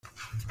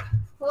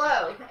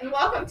Hello, and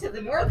welcome to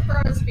the North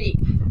Borough Speak,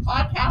 the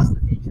podcast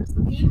that features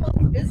the people,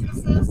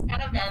 businesses,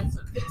 and events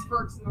of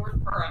Pittsburgh's North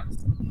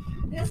Boroughs.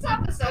 This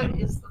episode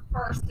is the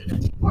first in a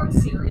two-part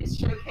series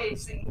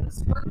showcasing the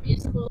sport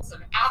musicals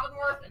of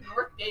Avonworth and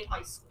Northgate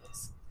High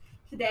Schools.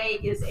 Today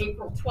is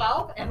April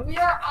 12th, and we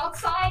are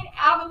outside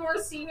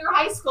Avonworth Senior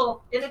High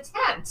School in a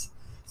tent,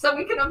 so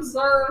we can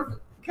observe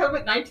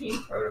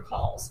COVID-19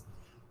 protocols.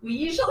 We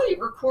usually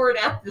record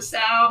at the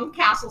Sound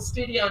Castle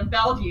Studio in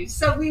Bellevue,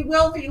 so we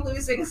will be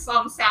losing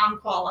some sound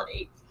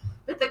quality.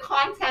 But the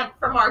content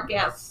from our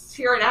guests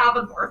here at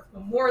Avonworth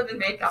will more than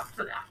make up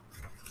for that.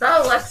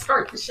 So let's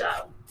start the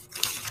show.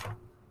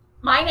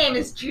 My name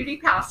is Judy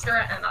Pastor,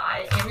 and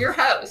I am your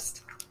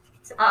host.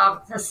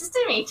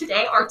 Assisting me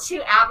today are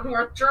two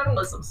Avonworth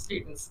journalism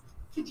students.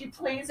 Could you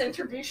please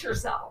introduce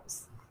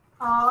yourselves?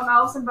 I'm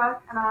Allison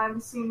Beck, and I'm a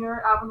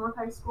senior at Avonworth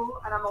High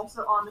School, and I'm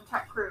also on the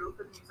tech crew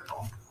for the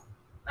musical.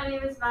 My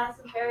name is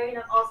Madison Perry, and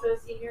I'm also a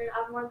senior at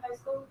Avonworth High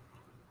School.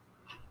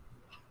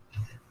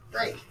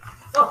 Great.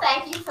 Well,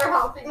 thank you for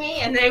helping me,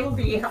 and they will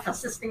be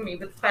assisting me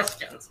with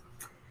questions.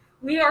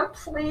 We are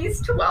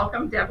pleased to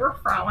welcome Deborah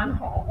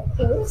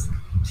Frauenholz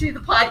to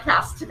the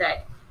podcast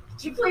today.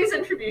 Could you please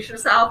introduce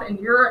yourself and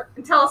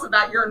tell us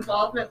about your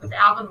involvement with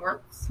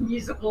Avonworth's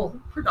musical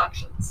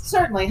productions?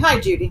 Certainly. Hi,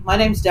 Judy. My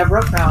name's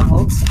Deborah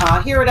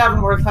Frauenholz. Here at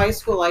Avonworth High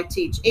School, I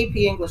teach AP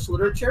English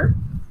Literature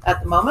at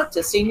the moment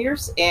to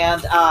seniors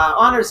and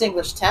Honors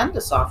English 10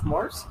 to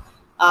sophomores.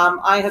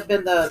 I have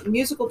been the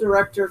musical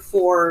director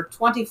for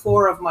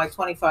 24 of my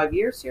 25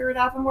 years here at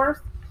Avonworth,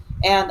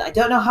 and I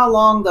don't know how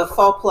long the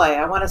fall play.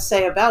 I want to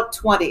say about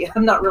 20.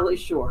 I'm not really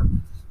sure.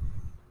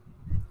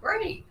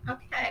 Great.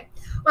 Okay.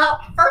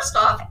 Well, first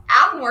off,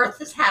 Avonworth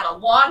has had a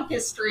long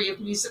history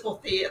of musical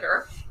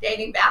theater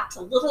dating back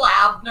to Little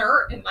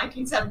Abner in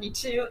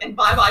 1972 and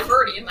Bye Bye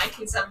Birdie in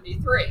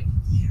 1973.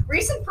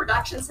 Recent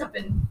productions have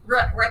been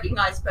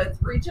recognized both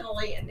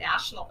regionally and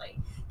nationally.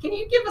 Can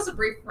you give us a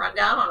brief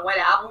rundown on what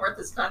Avonworth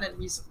has done in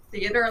musical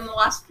theater in the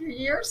last few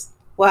years?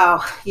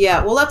 Wow.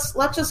 Yeah. Well, let's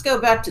just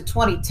go back to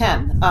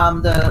 2010.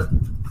 The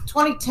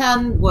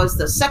 2010 was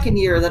the second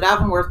year that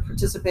Avonworth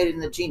participated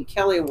in the Gene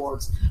Kelly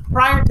Awards.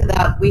 Prior to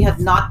that, we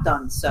had not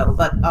done so,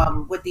 but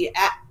with the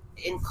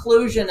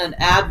inclusion and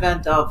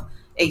advent of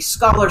a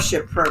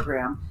scholarship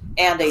program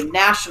and a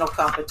national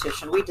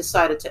competition, we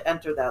decided to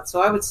enter that.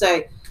 So I would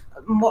say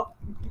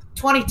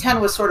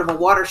 2010 was sort of a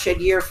watershed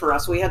year for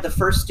us. We had the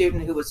first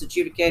student who was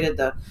adjudicated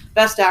the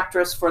best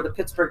actress for the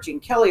Pittsburgh Gene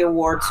Kelly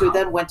Awards, who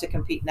then went to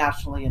compete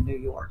nationally in New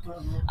York.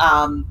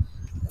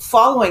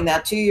 Following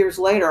that, 2 years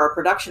later, our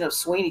production of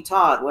Sweeney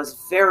Todd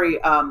was very,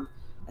 I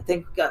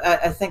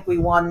think we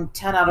won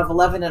 10 out of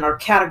 11 in our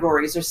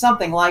categories or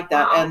something like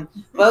that. Wow. And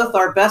both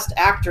our best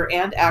actor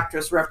and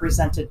actress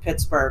represented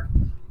Pittsburgh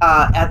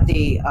at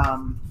the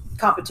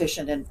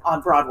competition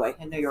on Broadway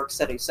in New York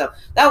City. So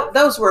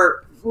those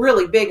were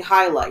really big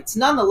highlights.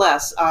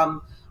 Nonetheless,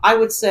 I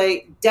would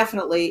say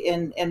definitely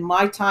in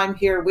my time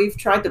here, we've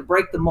tried to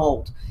break the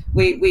mold.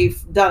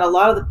 We've done a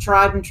lot of the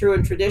tried and true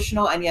and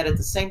traditional, and yet at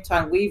the same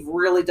time, we've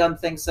really done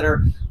things that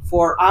are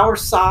for our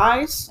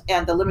size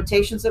and the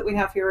limitations that we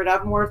have here at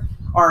Avonworth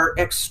are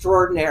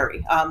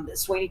extraordinary.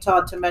 Sweeney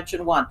Todd, to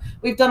mention one.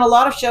 We've done a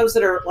lot of shows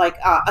that are like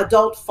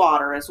adult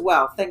fodder as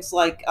well. Things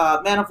like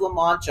Man of La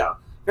Mancha,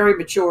 very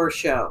mature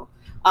show.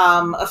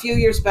 A few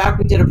years back,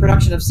 we did a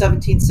production of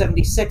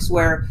 1776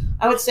 where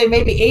I would say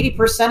maybe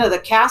 80% of the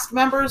cast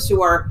members,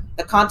 who are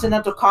the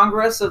Continental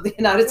Congress of the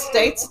United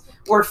States,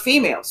 were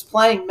females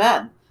playing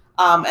men.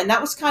 And that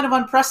was kind of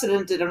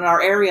unprecedented in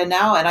our area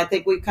now, and I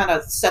think we kind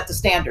of set the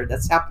standard.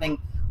 That's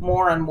happening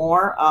more and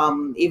more,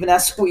 even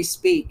as we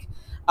speak.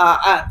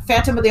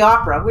 Phantom of the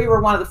Opera, we were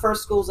one of the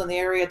first schools in the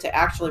area to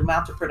actually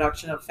mount a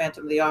production of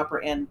Phantom of the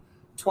Opera in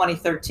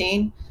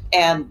 2013.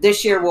 And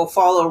this year we'll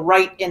follow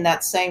right in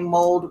that same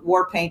mold.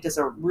 War Paint is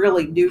a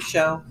really new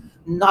show.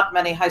 Not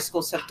many high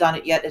schools have done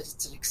it yet.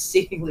 It's an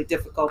exceedingly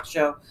difficult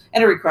show,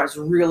 and it requires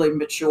really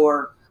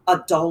mature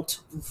adult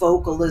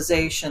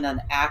vocalization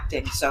and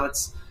acting. So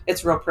it's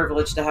a real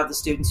privilege to have the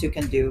students who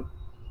can do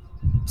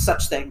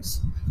such things.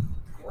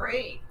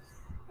 Great.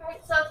 All right,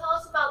 so tell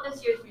us about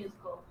this year's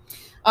musical.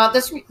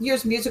 This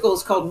year's musical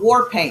is called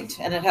War Paint,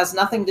 and it has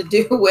nothing to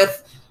do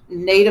with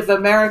Native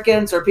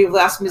Americans or people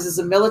ask me, is this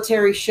a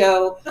military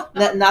show?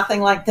 Nothing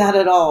like that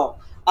at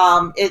all.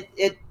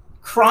 It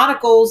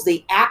chronicles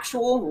the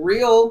actual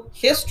real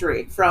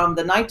history from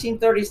the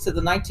 1930s to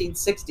the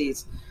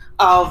 1960s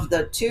of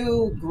the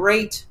two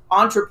great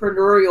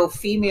entrepreneurial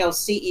female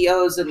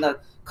CEOs in the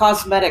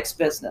cosmetics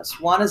business.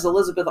 One is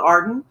Elizabeth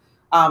Arden.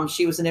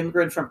 She was an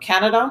immigrant from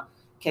Canada,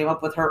 came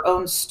up with her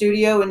own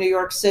studio in New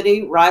York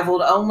City,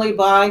 rivaled only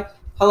by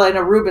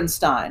Helena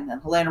Rubinstein.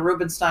 And Helena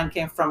Rubinstein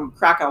came from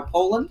Krakow,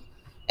 Poland,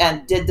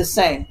 and did the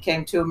same,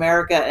 came to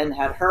America and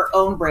had her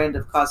own brand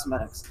of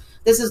cosmetics.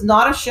 This is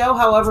not a show,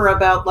 however,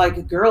 about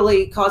like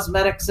girly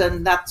cosmetics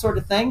and that sort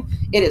of thing.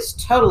 It is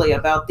totally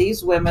about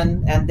these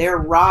women and their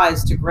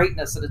rise to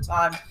greatness at a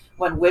time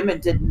when women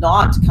did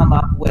not come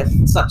up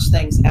with such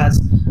things as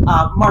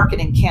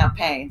marketing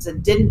campaigns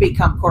and didn't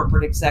become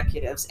corporate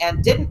executives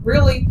and didn't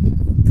really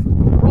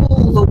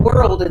rule the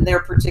world in their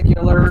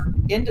particular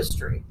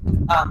industry.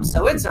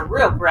 So it's a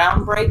real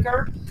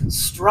groundbreaker.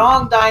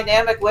 Strong,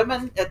 dynamic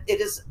women. It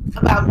is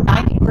about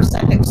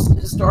 90%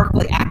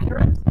 historically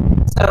accurate.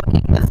 So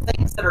even the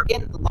things that are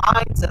in the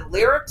lines and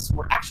lyrics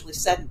were actually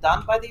said and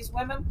done by these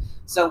women.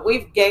 So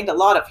we've gained a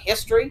lot of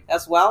history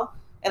as well.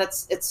 And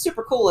it's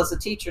super cool as a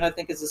teacher, and I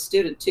think as a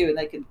student too, and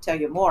they can tell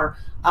you more,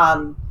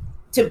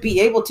 to be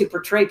able to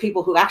portray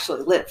people who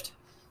actually lived.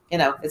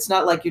 It's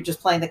not like you're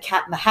just playing the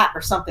Cat in the Hat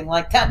or something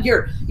like that.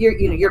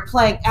 You're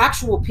playing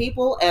actual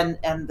people, and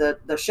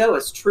the show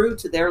is true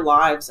to their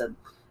lives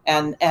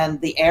and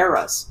the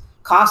eras.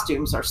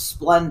 Costumes are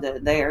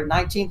splendid. They are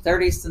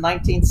 1930s to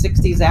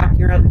 1960s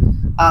accurate.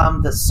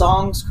 The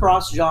songs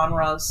cross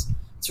genres.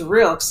 It's a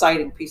real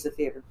exciting piece of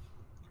theater.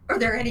 Are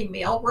there any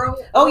male roles?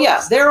 Oh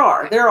yeah, there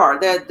are. There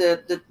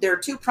are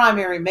two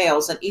primary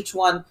males, and each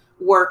one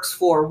works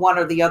for one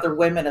or the other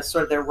women as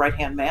sort of their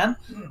right-hand man.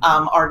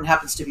 Arden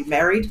happens to be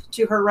married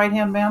to her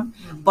right-hand man,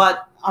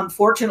 but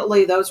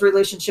unfortunately those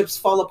relationships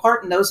fall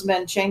apart and those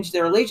men change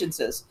their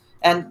allegiances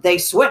and they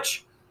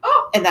switch.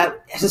 And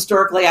that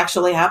historically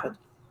actually happened.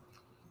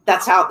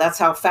 That's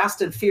how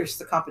fast and fierce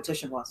the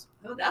competition was.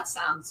 Oh, that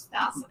sounds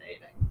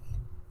fascinating.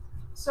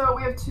 So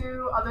we have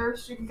two other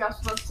student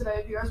guests with us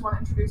today. Do you guys want to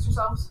introduce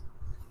yourselves?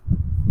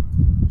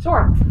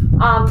 Sure.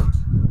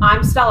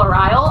 I'm Stella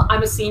Ryle.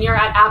 I'm a senior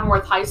at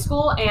Avonworth High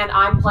School, and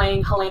I'm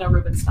playing Helena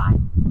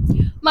Rubinstein.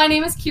 My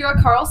name is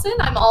Kira Carlson.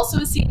 I'm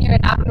also a senior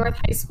at Avonworth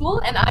High School,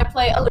 and I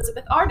play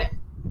Elizabeth Arden.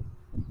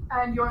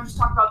 And you want to just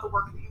talk about the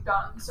work that you've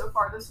done so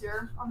far this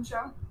year on the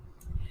show?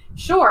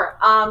 Sure.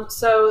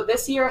 So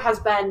this year has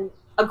been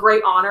a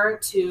great honor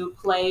to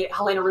play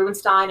Helena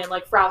Rubinstein, and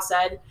like Frau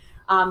said,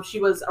 she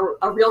was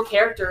a real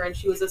character, and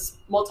she was this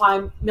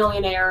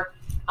multi-millionaire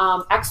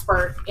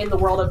expert in the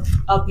world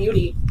of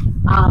beauty.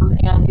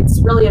 And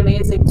it's really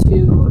amazing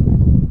to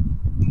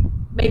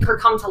make her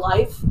come to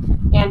life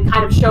and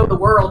kind of show the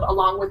world,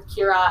 along with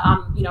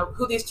Kira,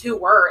 who these two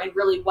were and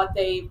really what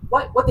they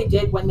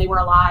did when they were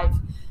alive.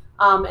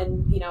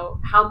 And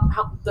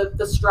how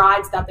the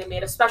strides that they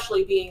made,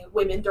 especially being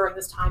women during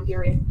this time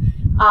period.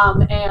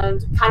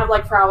 And kind of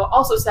like Frau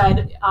also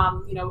said,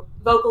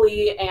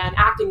 vocally and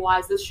acting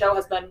wise, this show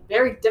has been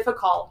very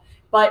difficult,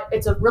 but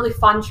it's a really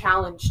fun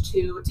challenge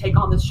to take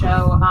on this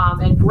show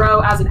and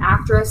grow as an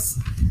actress,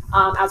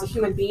 as a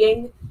human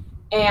being,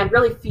 and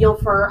really feel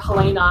for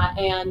Helena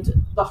and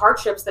the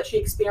hardships that she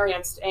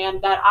experienced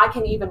and that I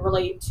can even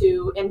relate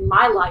to in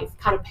my life,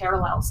 kind of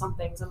parallel some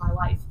things in my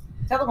life.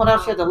 Tell them what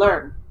else you had to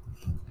learn.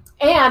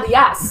 And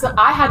yes,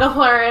 I had to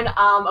learn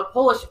a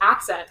Polish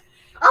accent,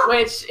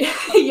 which,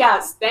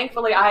 yes,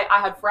 thankfully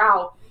I had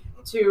Frau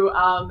to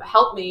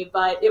help me,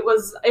 but it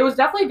was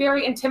definitely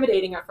very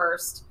intimidating at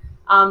first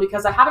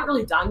because I haven't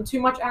really done too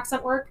much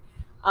accent work.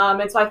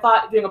 And so I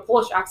thought doing a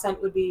Polish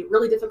accent would be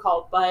really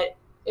difficult, but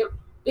it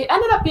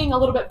ended up being a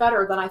little bit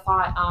better than I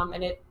thought.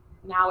 And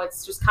now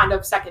it's just kind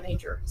of second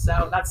nature.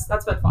 So that's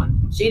been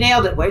fun. She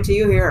nailed it. Wait till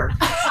you hear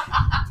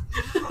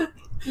her.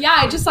 Yeah,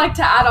 I'd just like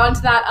to add on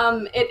to that.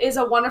 It is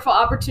a wonderful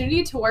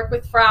opportunity to work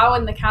with Frau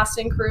and the cast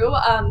and crew.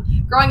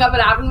 Growing up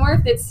at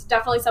Avonworth, it's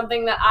definitely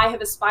something that I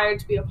have aspired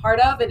to be a part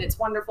of, and it's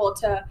wonderful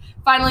to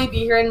finally be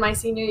here in my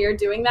senior year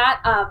doing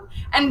that.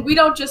 And we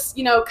don't just,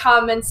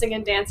 come and sing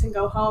and dance and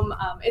go home.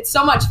 It's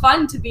so much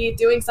fun to be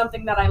doing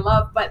something that I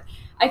love, but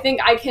I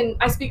think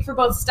I speak for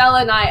both Stella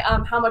and I,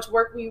 how much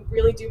work we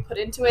really do put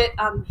into it.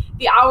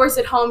 The hours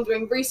at home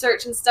doing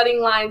research and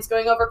studying lines,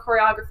 going over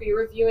choreography,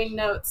 reviewing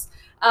notes.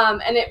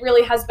 And it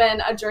really has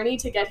been a journey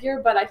to get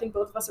here, but I think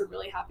both of us are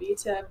really happy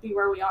to be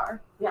where we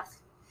are. Yes.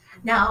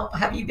 Now,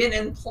 have you been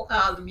in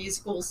the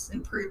musicals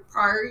in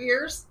prior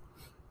years?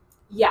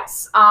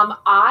 Yes.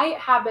 I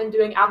have been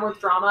doing Avonworth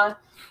drama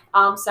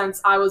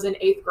since I was in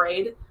 8th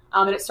grade.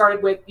 And it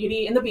started with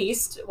Beauty and the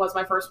Beast was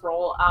my first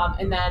role.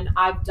 And then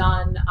I've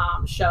done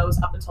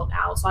shows up until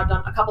now. So I've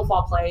done a couple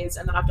fall plays,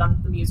 and then I've done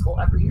the musical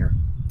every year.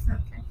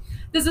 Okay.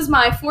 This is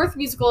my 4th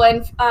musical,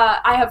 and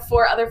I have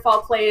 4 other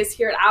fall plays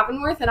here at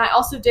Avonworth, and I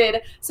also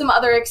did some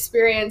other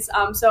experience,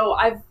 so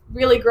I've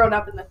really grown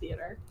up in the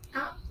theater.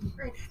 Oh,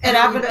 great. At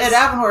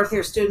Avonworth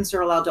here, students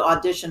are allowed to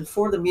audition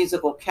for the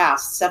musical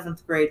cast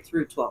 7th grade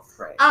through 12th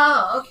grade.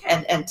 Oh,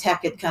 okay. And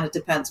tech, it kind of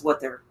depends what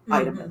their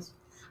item is.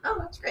 Oh,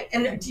 that's great.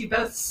 And do you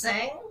both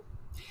sing?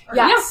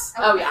 Yes.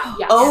 Oh, yeah.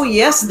 Yes. Oh,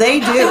 yes, they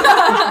do.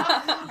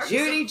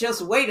 Judy,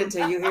 just wait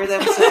until you hear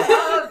them sing.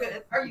 Oh,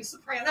 good. Are you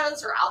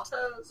sopranos or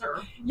altos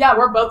or? Yeah,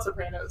 we're both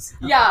sopranos.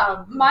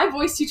 Yeah, my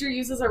voice teacher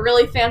uses a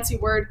really fancy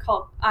word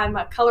called I'm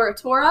a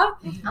coloratura,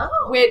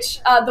 which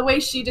the way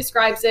she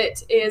describes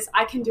it is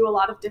I can do a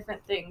lot of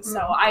different things. So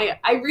I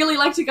really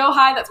like to go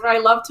high. That's where I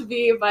love to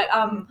be, but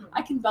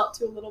I can belt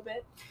too a little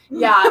bit.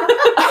 Yeah.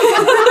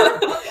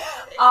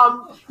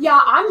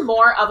 I'm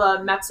more of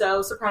a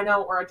mezzo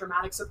soprano or a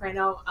dramatic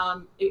soprano.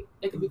 It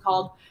could be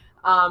called.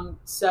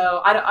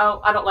 So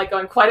I don't like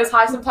going quite as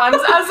high sometimes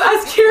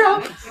as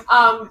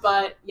Kira.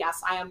 But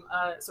yes, I am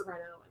a soprano,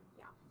 and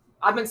yeah,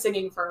 I've been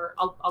singing for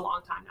a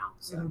long time now.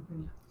 So.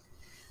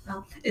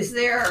 Is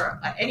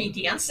there any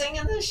dancing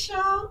in this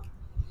show?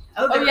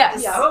 Oh,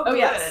 yes. is. Oh,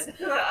 yes.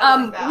 Good. I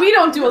like that. We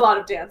don't do a lot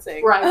of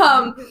dancing.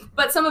 Right.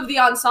 But some of the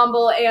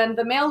ensemble and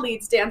the male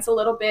leads dance a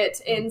little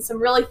bit in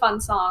some really fun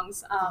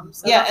songs.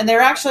 So Yeah, and they're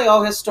actually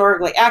all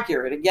historically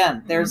accurate.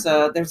 Again, there's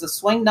a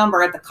swing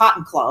number at the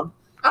Cotton Club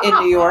in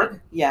New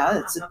York. Yeah,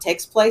 it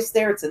takes place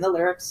there. It's in the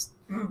lyrics.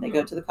 They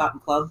go to the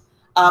Cotton Club.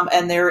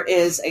 And there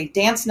is a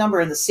dance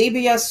number in the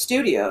CBS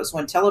studios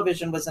when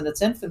television was in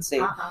its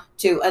infancy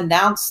to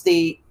announce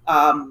the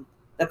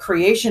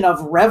creation of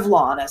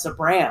Revlon as a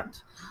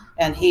brand.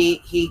 And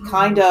he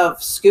kind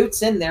of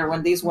scoots in there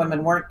when these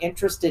women weren't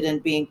interested in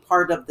being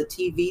part of the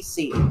TV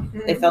scene.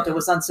 They felt it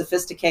was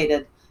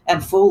unsophisticated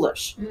and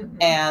foolish.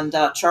 And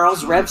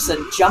Charles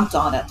Revson jumped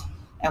on it.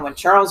 And when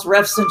Charles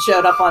Revson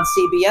showed up on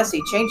CBS,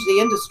 he changed the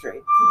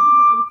industry.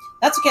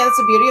 That's okay. That's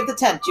the beauty of the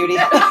tent, Judy.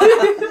 Yes.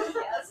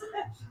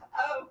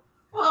 Oh,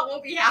 well,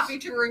 we'll be happy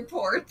to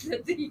report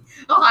that the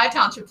Ohio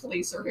Township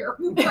Police are here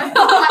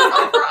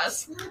for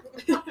us.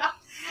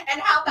 And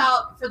how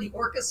about for the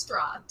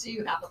orchestra? Do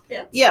you have a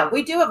pit? Yeah,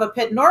 we do have a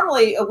pit.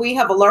 Normally, we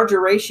have a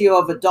larger ratio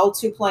of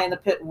adults who play in the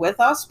pit with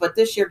us, but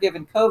this year,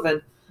 given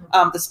COVID,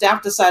 the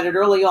staff decided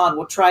early on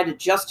we'll try to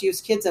just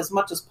use kids as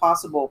much as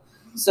possible.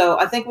 So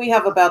I think we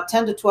have about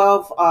 10 to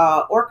 12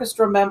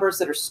 orchestra members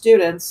that are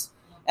students,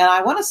 and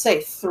I want to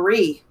say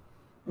 3,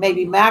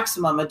 maybe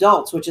maximum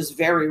adults, which is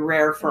very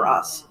rare for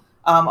us.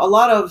 A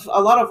lot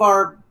of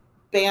our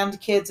band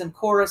kids and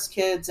chorus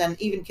kids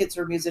and even kids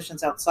who are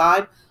musicians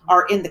outside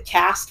are in the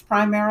cast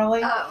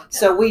primarily. Oh, okay.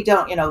 So we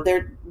don't,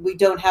 we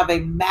don't have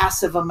a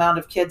massive amount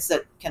of kids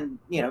that can,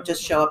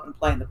 just show up and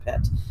play in the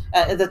pit.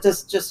 That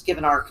just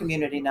given our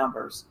community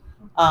numbers.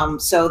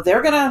 So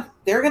they're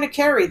gonna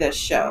carry this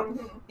show.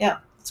 Yeah,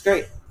 it's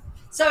great.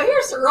 So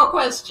here's the real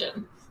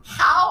question: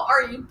 how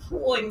are you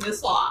pulling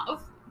this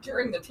off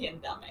during the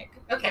pandemic?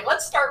 Okay,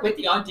 let's start with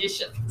the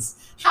auditions.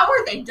 How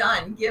are they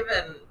done,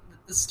 given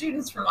the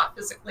students were not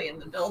physically in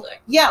the building?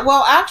 Yeah,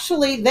 well,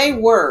 actually, they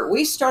were.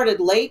 We started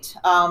late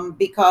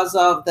because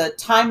of the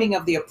timing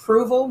of the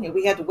approval.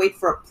 We had to wait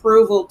for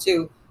approval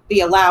to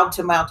be allowed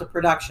to mount a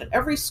production.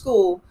 Every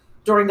school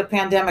during the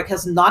pandemic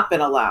has not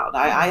been allowed.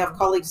 I have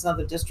colleagues in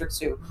other districts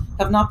who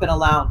have not been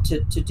allowed to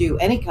do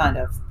any kind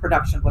of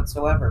production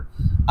whatsoever.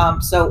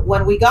 So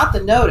when we got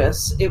the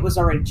notice, it was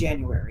already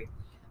January,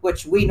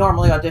 which we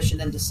normally audition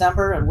in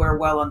December, and we're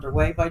well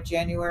underway by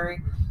January.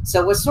 So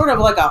it was sort of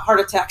like a heart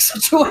attack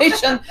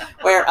situation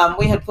where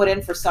we had put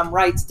in for some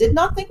rights, did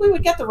not think we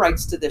would get the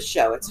rights to this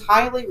show. It's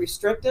highly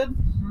restricted,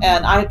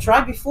 and I had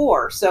tried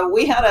before. So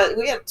we had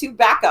 2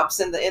 backups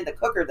in the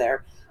cooker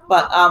there,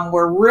 but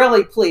we're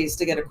really pleased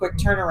to get a quick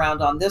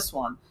turnaround on this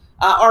one.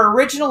 Our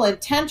original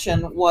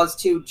intention was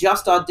to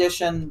just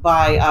audition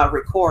by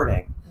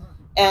recording.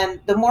 And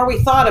the more we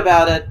thought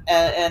about it,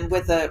 and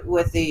with the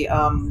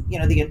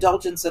the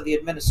indulgence of the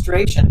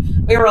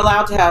administration, we were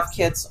allowed to have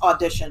kids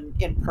audition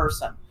in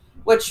person,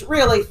 which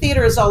really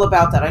theater is all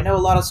about that. I know a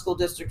lot of school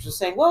districts are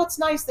saying, well, it's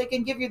nice, they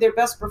can give you their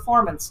best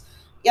performance.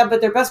 Yeah, but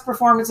their best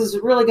performance is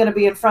really going to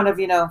be in front of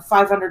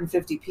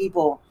 550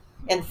 people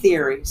in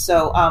theory.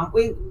 So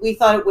we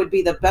thought it would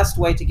be the best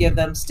way to give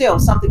them still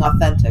something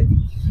authentic.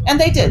 And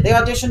they did. They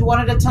auditioned one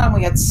at a time.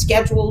 We had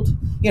scheduled,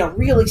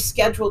 really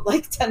scheduled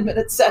like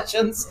 10-minute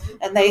sessions,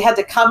 and they had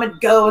to come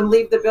and go and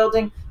leave the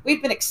building. We've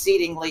been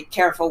exceedingly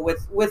careful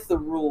with the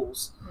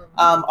rules.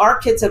 Our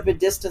kids have been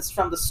distanced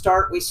from the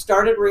start. We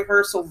started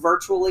rehearsal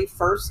virtually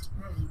first.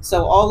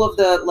 So all of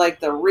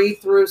the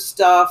read-through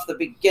stuff, the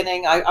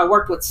beginning, I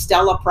worked with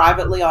Stella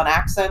privately on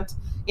accent,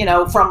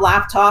 from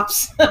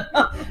laptops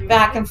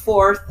back and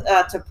forth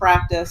to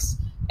practice.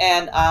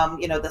 And,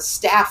 the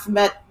staff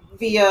met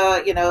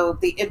via,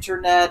 the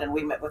internet, and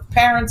we met with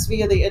parents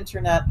via the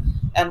internet.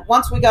 And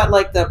once we got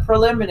the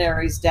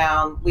preliminaries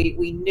down,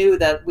 we knew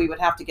that we would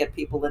have to get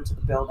people into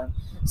the building.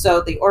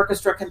 So the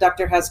orchestra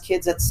conductor has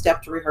kids at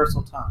stepped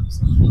rehearsal times.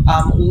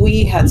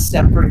 We had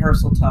stepped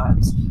rehearsal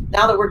times.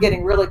 Now that we're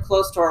getting really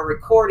close to our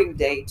recording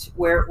date,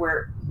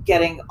 we're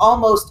getting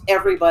almost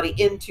everybody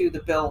into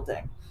the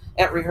building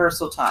at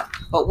rehearsal time.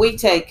 But we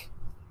take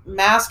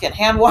mask and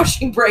hand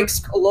washing breaks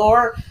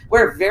galore.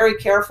 We're very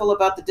careful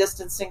about the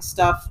distancing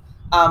stuff.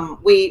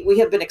 We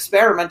have been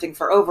experimenting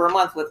for over a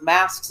month with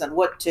masks and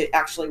what to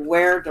actually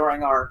wear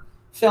during our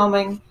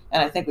filming,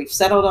 and I think we've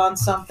settled on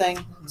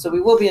something. So we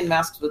will be in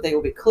masks, but they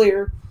will be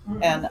clear.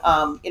 And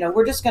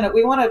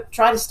we want to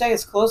try to stay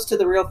as close to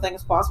the real thing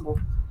as possible.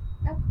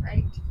 Oh,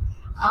 great.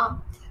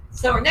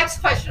 So our next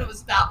question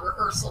was about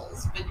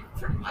rehearsals, but you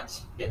pretty much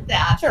did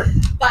that. Sure.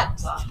 But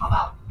how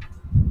about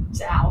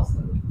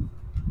Allison?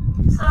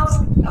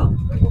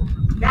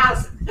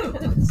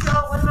 Madison. So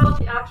what about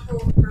the actual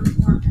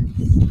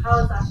performance? How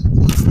is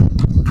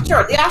that?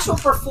 Sure. The actual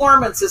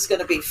performance is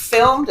going to be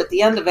filmed at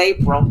the end of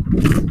April,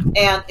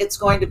 and it's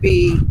going to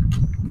be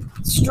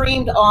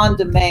streamed on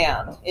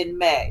demand in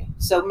May.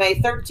 So May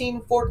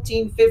 13,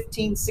 14,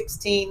 15,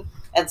 16,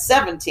 and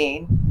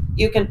 17,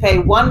 you can pay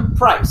one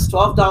price,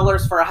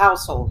 $12 for a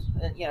household.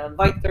 And,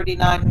 invite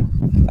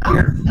 39 of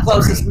your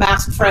closest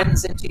masked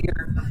friends into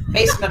your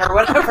basement or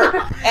whatever.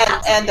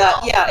 And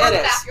yeah,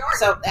 it is.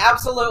 So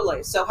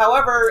absolutely. So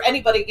however,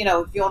 anybody,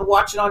 if you want to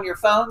watch it on your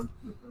phone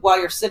while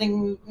you're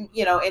sitting,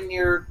 in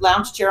your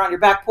lounge chair on your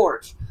back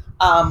porch,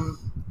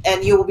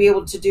 and you will be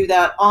able to do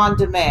that on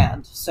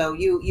demand. So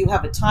you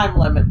have a time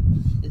limit.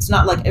 It's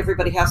not like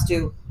everybody has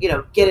to,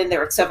 get in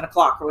there at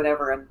 7:00 or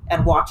whatever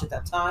and watch at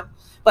that time,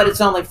 but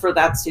it's only for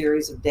that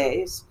series of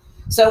days.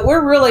 So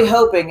we're really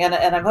hoping, and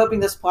I'm hoping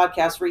this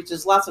podcast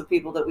reaches lots of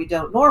people that we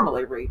don't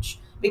normally reach,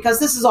 because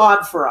this is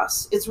odd for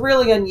us. It's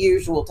really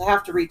unusual to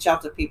have to reach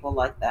out to people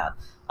like that.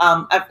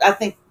 I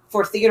think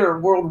for theater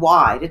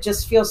worldwide, it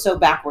just feels so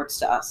backwards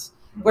to us.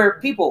 We're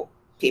people.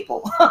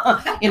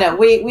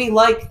 We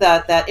like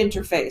that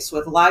interface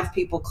with live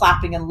people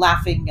clapping and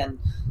laughing and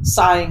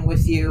sighing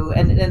with you,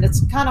 and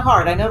it's kind of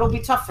hard. I know it'll be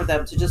tough for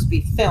them to just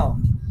be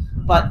filmed,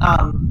 but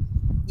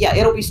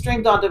it'll be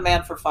streamed on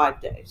demand for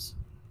 5 days.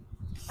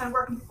 And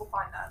where can people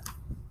find that?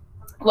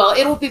 Well,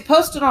 it'll be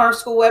posted on our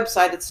school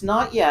website. It's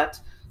not yet,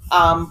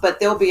 but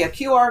there'll be a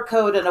QR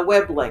code and a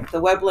web link. The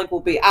web link will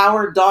be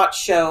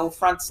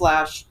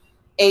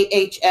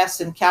our.show/AHS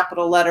in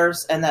capital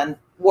letters and then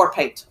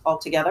Warpaint all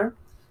together.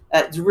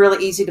 It's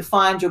really easy to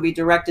find. You'll be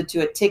directed to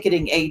a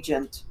ticketing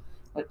agent,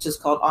 which is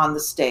called On the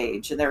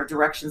Stage. And there are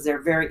directions there,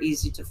 very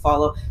easy to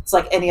follow. It's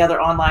like any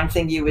other online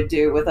thing you would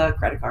do with a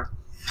credit card.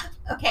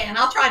 Okay, and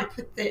I'll try to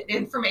put the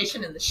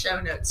information in the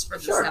show notes for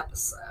this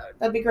episode.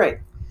 That'd be great.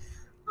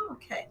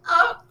 Okay.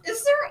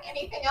 Is there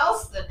anything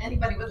else that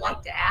anybody would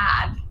like to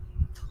add?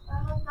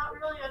 Not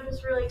really. I'm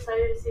just really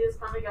excited to see this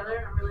come together,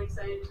 and I'm really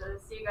excited to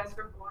see you guys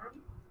perform.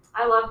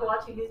 I love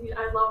watching the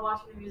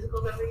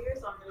musicals every year,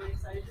 so I'm really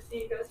excited to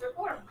see you guys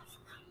perform.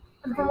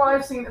 And from what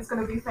I've seen, it's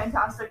going to be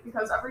fantastic,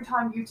 because every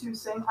time you two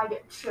sing, I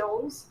get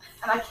chills,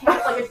 and I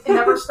can't, it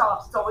never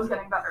stops. It's always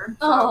getting better.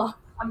 So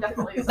I'm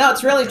definitely excited. No,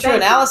 it's really true.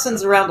 And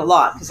Allison's around a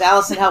lot, because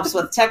Allison helps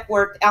with tech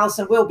work.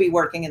 Allison will be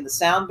working in the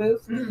sound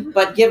booth,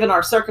 but given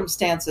our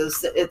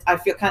circumstances, I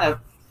feel kind of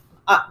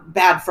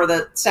bad for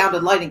the sound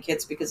and lighting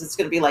kids, because it's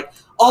going to be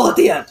all at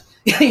the end.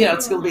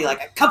 It's going to be a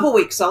couple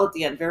weeks all at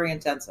the end, very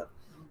intensive.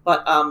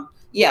 But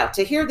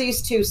to hear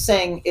these two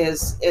sing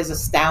is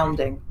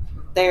astounding.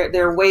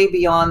 They're way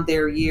beyond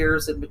their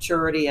years and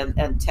maturity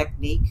and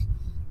technique,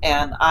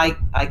 and I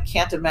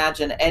can't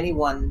imagine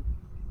anyone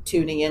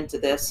tuning into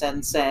this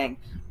and saying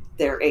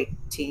they're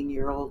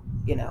 18-year-old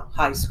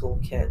high school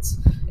kids.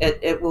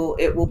 It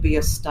will be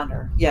a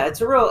stunner. Yeah,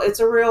 it's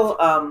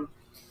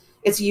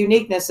a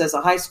uniqueness as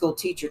a high school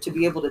teacher to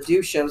be able to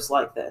do shows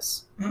like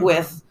this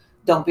with,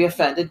 don't be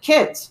offended,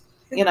 kids.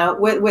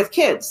 With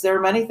kids, there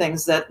are many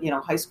things that,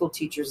 high school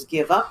teachers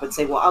give up and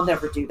say, well, I'll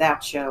never do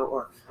that show,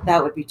 or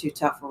that would be too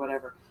tough or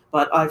whatever.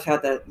 But I've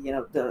had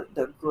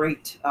the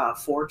great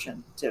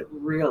fortune to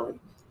really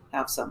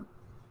have some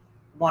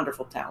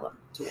wonderful talent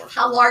to work.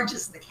 How large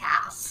is the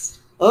cast?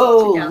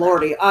 Oh, together?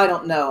 Lordy, I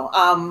don't know.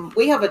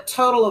 We have a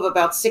total of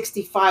about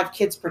 65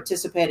 kids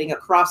participating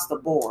across the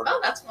board.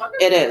 Oh, that's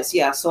wonderful. It is,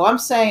 yeah. So I'm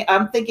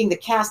thinking the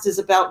cast is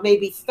about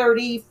maybe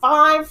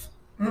 35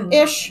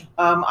 ish.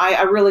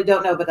 I really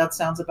don't know, but that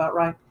sounds about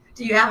right.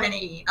 Do you have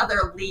any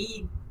other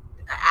lead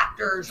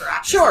actors or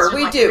actresses? Sure,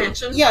 we do.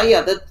 Mention?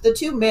 Yeah. The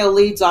two male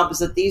leads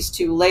opposite these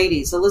two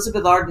ladies,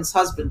 Elizabeth Arden's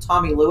husband,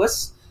 Tommy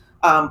Lewis,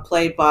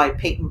 played by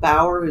Peyton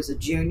Bauer, who's a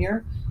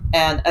junior.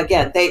 And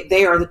again,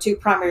 they are the two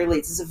primary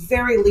leads. It's a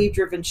very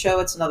lead-driven show.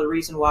 It's another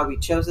reason why we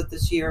chose it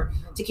this year,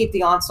 to keep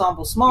the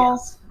ensemble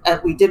small.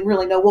 Yes. We didn't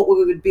really know what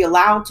we would be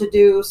allowed to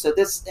do, so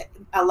this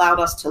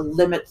allowed us to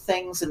limit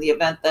things in the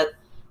event that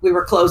we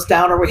were closed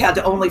down or we had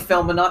to only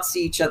film and not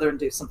see each other and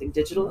do something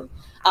digitally.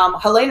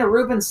 Helena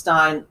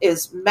Rubinstein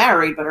is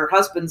married, but her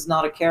husband's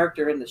not a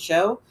character in the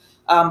show.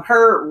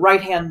 Her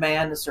right-hand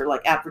man is her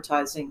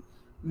advertising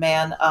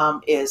man,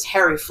 is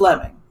Harry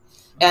Fleming.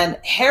 And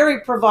Harry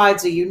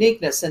provides a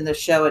uniqueness in this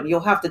show, and you'll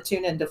have to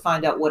tune in to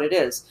find out what it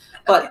is.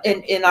 But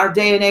in our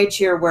day and age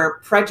here where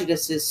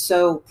prejudice is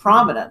so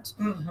prominent,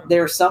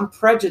 there's some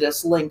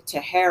prejudice linked to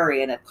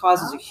Harry, and it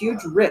causes a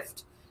huge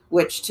rift,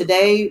 which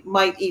today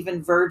might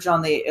even verge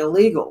on the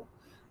illegal.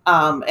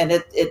 And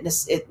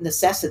it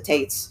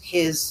necessitates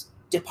his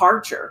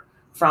departure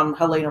from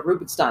Helena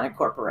Rubinstein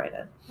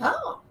Incorporated.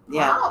 Oh,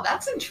 yeah. Wow,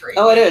 that's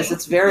intriguing. Oh, it is.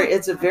 It's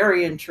a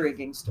very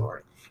intriguing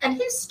story. And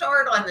who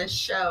starred on this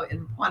show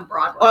on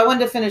Broadway? Oh, I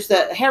wanted to finish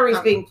that. Harry's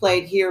being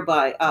played here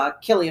by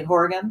Killian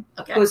Horgan,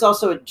 who is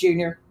also a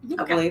junior,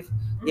 I believe.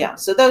 Yeah.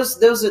 So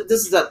this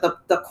is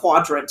the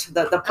quadrant,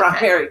 the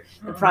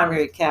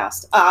primary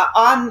cast.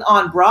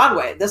 On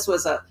Broadway, this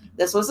was a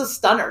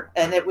stunner,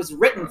 and it was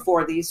written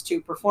for these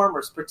two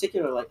performers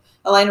particularly.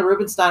 Helena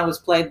Rubinstein was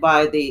played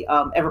by the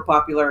ever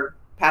popular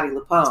Patti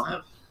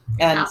LuPone,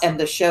 and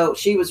the show,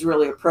 she was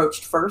really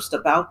approached first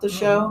about the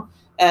show.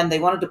 And they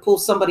wanted to pull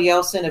somebody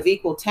else in of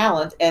equal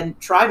talent and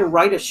try to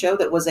write a show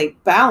that was a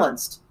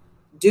balanced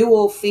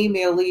dual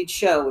female lead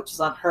show, which is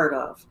unheard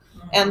of.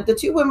 And the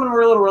two women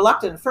were a little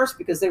reluctant at first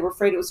because they were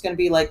afraid it was going to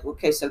be like,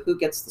 okay, so who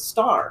gets the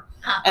star?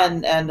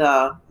 And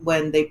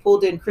when they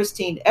pulled in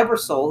Christine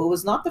Ebersole, who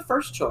was not the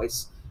first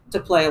choice to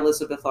play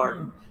Elizabeth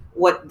Arden,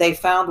 what they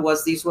found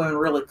was these women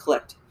really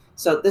clicked.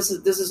 So this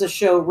is a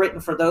show written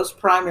for those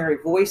primary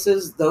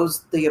voices,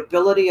 the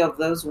ability of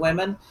those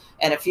women.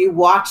 And if you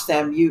watch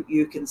them,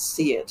 you can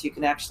see it. You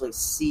can actually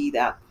see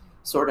that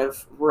sort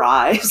of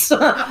rise.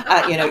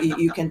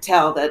 You can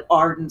tell that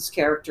Arden's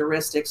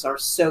characteristics are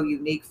so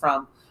unique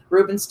from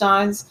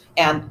Rubinstein's,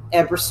 and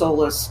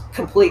Ebersole is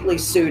completely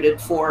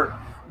suited for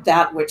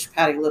that which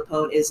Patti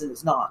LuPone is and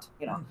is not.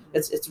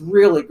 It's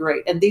really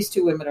great. And these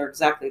two women are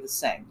exactly the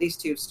same. These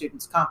two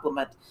students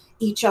complement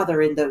each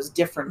other in those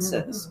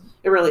differences.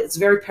 It's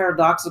very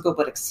paradoxical,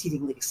 but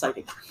exceedingly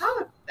exciting.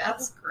 Oh,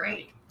 that's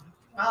great.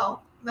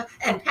 Well,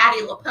 and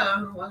Patti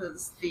LuPone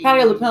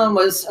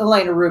was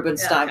Helena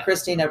Rubinstein. Yeah, okay.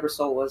 Christine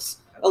Ebersole was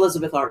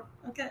Elizabeth Arden.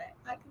 Okay,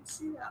 I can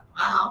see that.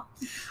 Wow.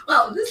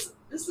 Well, this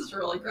is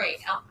really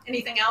great.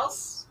 Anything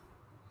else?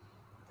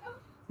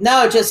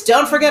 No, just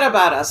don't forget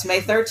about us.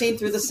 May 13th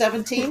through the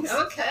 17th.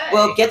 Okay.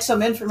 We'll get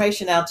some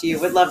information out to you.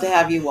 We'd love to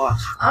have you watch.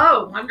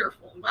 Oh,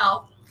 wonderful.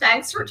 Well,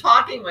 thanks for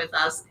talking with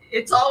us.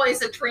 It's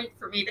always a treat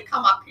for me to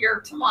come up here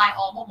to my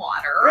alma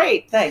mater.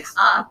 Great, thanks.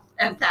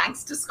 And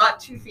thanks to Scott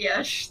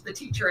Tufish, the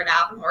teacher at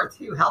Avonworth,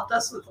 who helped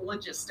us with the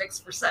logistics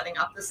for setting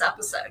up this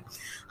episode.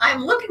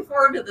 I'm looking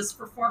forward to this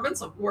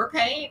performance of War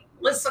Paint.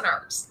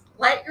 Listeners,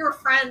 let your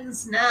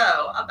friends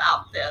know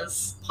about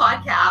this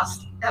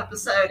podcast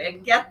episode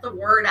and get the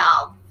word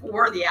out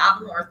for the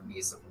Avonworth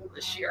musical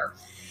this year.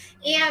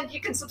 And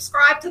you can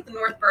subscribe to the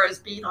North Boroughs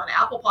Beat on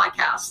Apple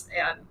Podcasts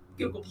and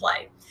Google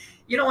Play.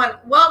 You don't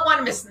want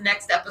to miss the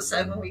next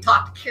episode when we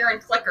talk to Karen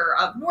Clicker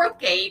of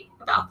Northgate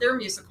about their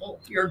musical,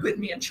 You're Good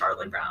Me and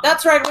Charlie Brown.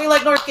 That's right. We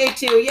like Northgate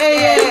too. Yay!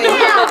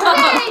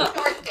 Yeah,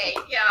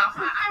 Northgate.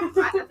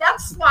 Yeah,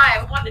 that's why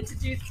I wanted to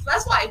do.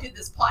 That's why I do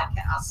this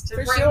podcast to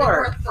For bring sure. the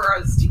North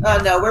Boroughs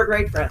together. No, we're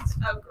great friends.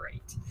 Oh,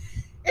 great.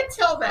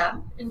 Until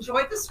then,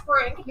 enjoy the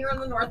spring here in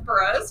the North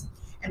Boroughs,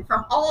 and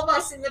from all of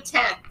us in the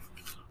tent.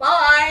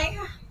 Bye.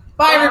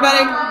 Bye,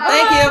 everybody. Bye.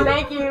 Thank you.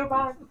 Thank you.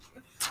 Bye.